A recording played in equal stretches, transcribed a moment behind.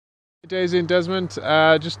Daisy and Desmond,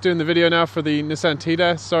 just doing the video now for the Nissan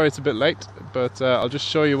Tiidas. Sorry it's a bit late, but I'll just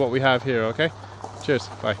show you what we have here, okay? Cheers,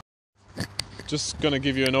 bye. Just going to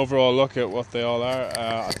give you an overall look at what they all are.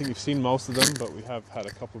 I think you've seen most of them, but we have had a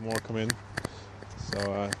couple more come in.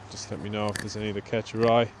 So just let me know if there's any that catch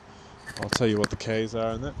your eye. I'll tell you what the Ks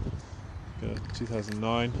are in it. Got a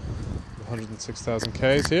 2009, 106,000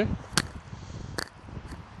 Ks here.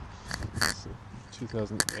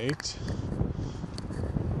 2008,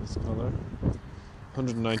 this colour,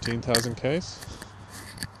 119,000 Ks.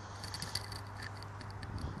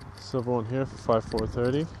 Silver one here for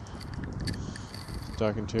 5430.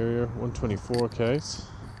 Dark interior, 124 Ks.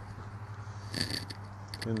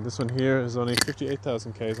 And this one here is only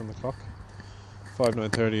 58,000 Ks on the clock.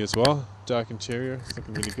 5930 as well. Dark interior, it's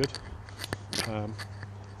looking really good.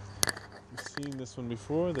 You've seen this one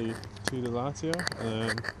before, the Tiidas,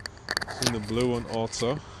 seen the blue one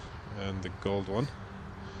also, and the gold one.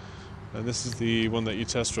 And this is the one that you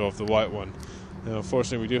test drove, the white one. Now,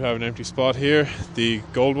 unfortunately, we do have an empty spot here. The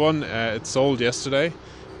gold one, it sold yesterday,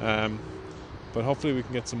 but hopefully we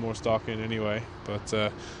can get some more stock in anyway.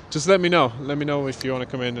 But just let me know. Let me know if you want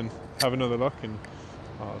to come in and have another look, and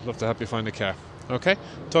I'd love to help you find a car. Okay?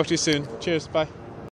 Talk to you soon. Cheers. Bye.